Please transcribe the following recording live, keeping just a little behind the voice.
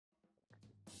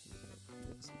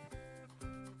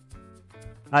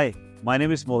Hi, my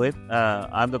name is Mohit.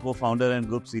 I'm the co-founder and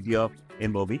group CTO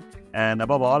in Mobi. And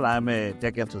above all, I'm a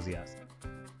tech enthusiast.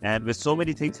 And with so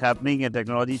many things happening and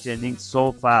technology changing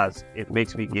so fast, it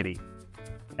makes me giddy.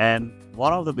 And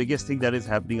one of the biggest things that is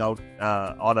happening out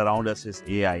all around us is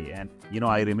AI. And,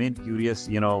 I remain curious,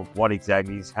 what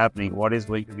exactly is happening, what is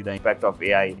going to be the impact of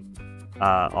AI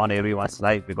on everyone's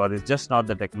life, because it's just not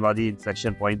the technology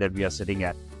inflection point that we are sitting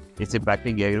at. It's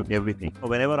impacting everything.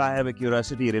 Whenever I have a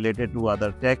curiosity related to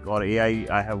other tech or AI,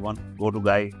 I have one go-to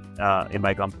guy in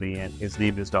my company, and his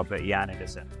name is Dr. Ian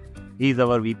Edison. He's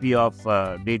our VP of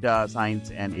Data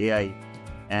Science and AI,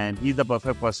 and he's the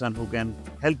perfect person who can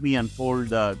help me unfold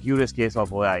the curious case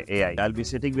of AI. I'll be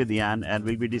sitting with Ian and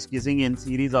we'll be discussing in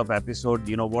series of episodes,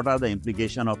 what are the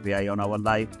implications of AI on our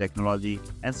life, technology,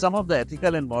 and some of the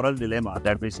ethical and moral dilemma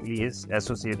that basically is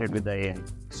associated with the AI.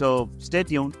 So stay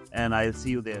tuned and I'll see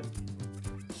you there.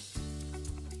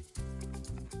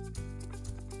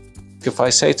 If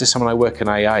I say to someone I work in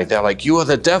AI, they're like, "You are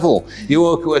the devil.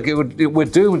 We're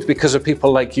doomed because of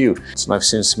people like you." And I've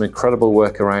seen some incredible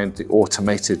work around the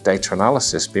automated data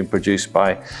analysis being produced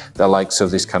by the likes of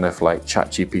this kind of like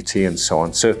ChatGPT and so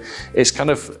on. So it's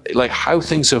kind of like how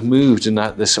things have moved in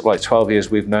this 12 years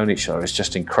we've known each other is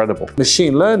just incredible.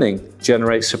 Machine learning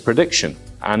generates a prediction,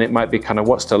 and it might be kind of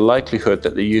what's the likelihood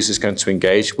that the user is going to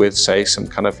engage with, say, some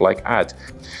kind of like ad.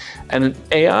 And an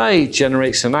AI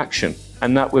generates an action.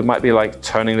 And that might be like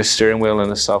turning the steering wheel in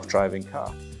a self-driving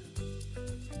car.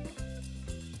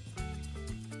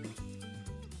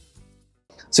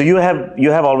 So you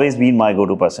have always been my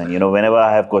go-to person. Whenever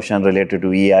I have questions related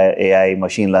to AI,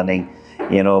 machine learning,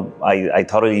 I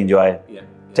thoroughly enjoy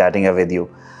chatting with you.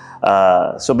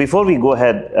 So before we go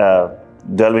ahead,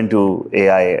 delve into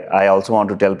AI, I also want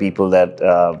to tell people that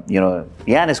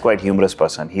Ian is quite humorous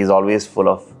person. He's always full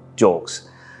of jokes.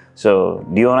 So,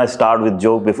 do you want to start with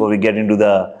joke before we get into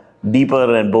the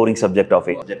deeper and boring subject of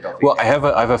it? Well, I have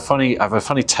a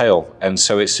funny tale, and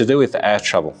so it's to do with air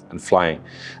travel and flying.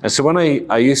 And so when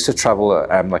I used to travel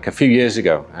like a few years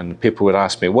ago, and people would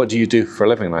ask me, "What do you do for a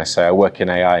living?" And I say, "I work in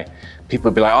AI." People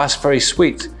would be like, "Oh, that's very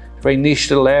sweet. Very niche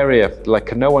little area.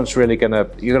 Like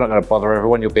you're not gonna bother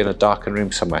everyone. You'll be in a darkened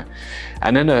room somewhere."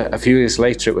 And then a few years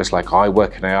later, it was like, "Oh, I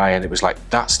work in AI," and it was like,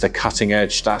 "That's the cutting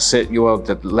edge. That's it. You are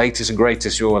the latest and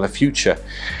greatest. You are the future."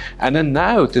 And then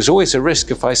now, there's always a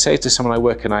risk. If I say to someone I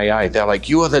work in AI, they're like,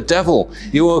 "You are the devil.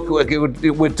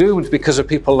 We're doomed because of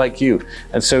people like you."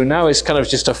 And so now it's kind of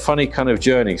just a funny kind of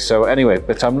journey. So anyway,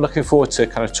 but I'm looking forward to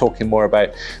kind of talking more about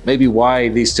maybe why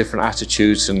these different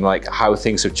attitudes and like how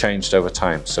things have changed over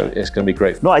time. So it's going to be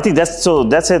great. No, I think that's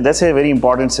a very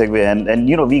important segue,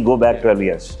 and we go back 12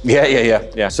 years.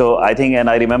 Yeah. So I think, and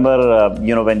I remember,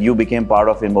 when you became part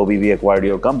of InMobi, we acquired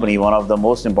your company. One of the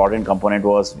most important component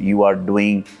was you are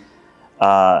doing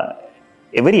a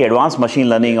very advanced machine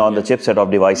learning on the chipset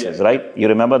of devices, right? You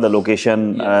remember the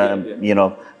location,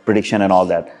 prediction and all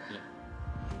that.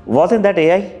 Wasn't that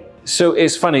AI? So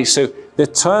it's funny. So the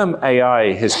term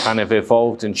AI has kind of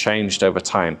evolved and changed over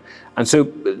time. And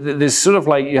so there's sort of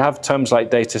like, you have terms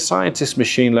like data scientist,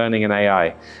 machine learning, and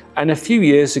AI. And a few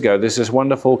years ago, there's this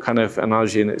wonderful kind of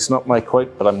analogy, and it's not my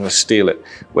quote, but I'm going to steal it,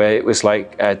 where it was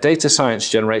like data science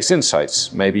generates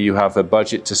insights. Maybe you have a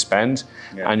budget to spend,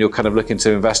 and you're kind of looking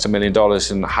to invest $1 million,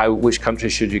 and which country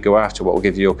should you go after? What will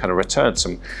give you your kind of return?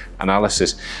 Some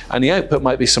analysis. And the output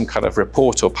might be some kind of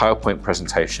report or PowerPoint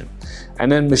presentation.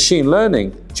 And then machine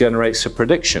learning generates a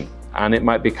prediction. And it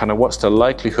might be kind of what's the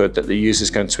likelihood that the user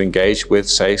is going to engage with,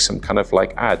 say, some kind of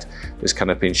like ad that's kind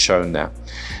of been shown there.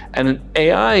 And an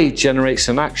AI generates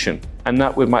an action, and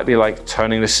that might be like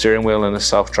turning the steering wheel in a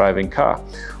self-driving car.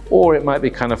 Or it might be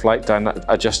kind of like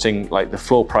adjusting like the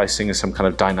floor pricing in some kind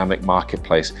of dynamic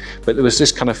marketplace. But there was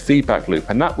this kind of feedback loop,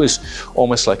 and that was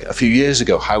almost like a few years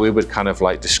ago how we would kind of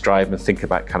like describe and think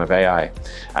about kind of AI.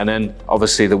 And then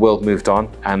obviously the world moved on,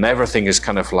 and everything is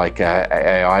kind of like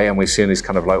AI, and we've seen these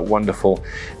kind of like wonderful,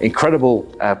 incredible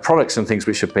products and things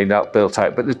which have been built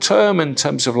out. But the term in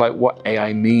terms of like what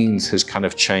AI means has kind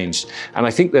of changed. And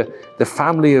I think that the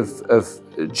family of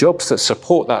jobs that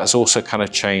support that has also kind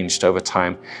of changed over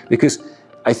time, because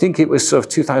I think it was sort of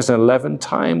 2011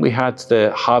 time we had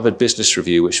the Harvard Business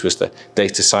Review, which was the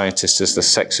data scientist as the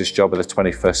sexiest job of the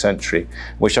 21st century,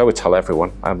 which I would tell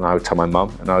everyone. I would tell my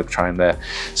mum, and I would try and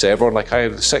say everyone like, I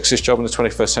have the sexiest job in the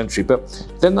 21st century. But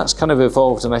then that's kind of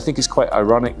evolved, and I think it's quite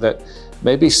ironic that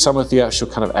maybe some of the actual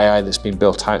kind of AI that's been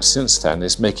built out since then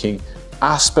is making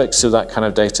aspects of that kind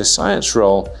of data science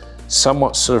role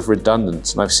somewhat sort of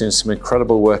redundant. And I've seen some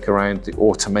incredible work around the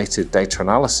automated data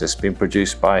analysis being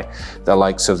produced by the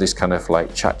likes of this kind of like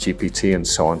ChatGPT and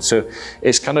so on. So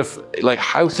it's kind of like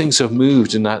how things have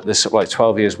moved in that this like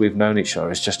 12 years we've known each other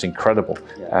is just incredible.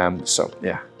 So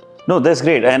yeah. No, that's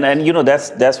great. And you know,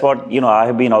 that's what, you know, I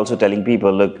have been also telling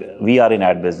people, look, we are in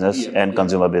ad business and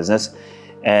consumer business,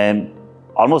 and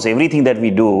almost everything that we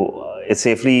do, it's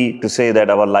safely to say that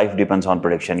our life depends on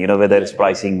prediction, you know, whether it's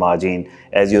pricing, margin,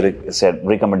 as you said,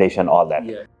 recommendation, all that.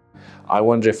 I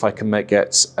wonder if I can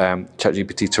get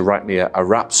ChatGPT to write me a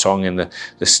rap song in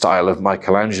the style of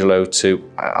Michelangelo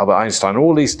to Albert Einstein,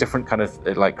 all these different kind of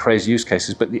like crazy use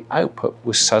cases, but the output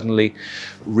was suddenly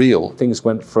real. Things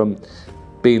went from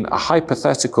being a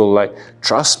hypothetical, like,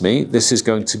 trust me, this is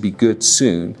going to be good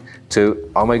soon,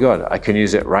 to, oh my God, I can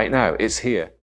use it right now, it's here.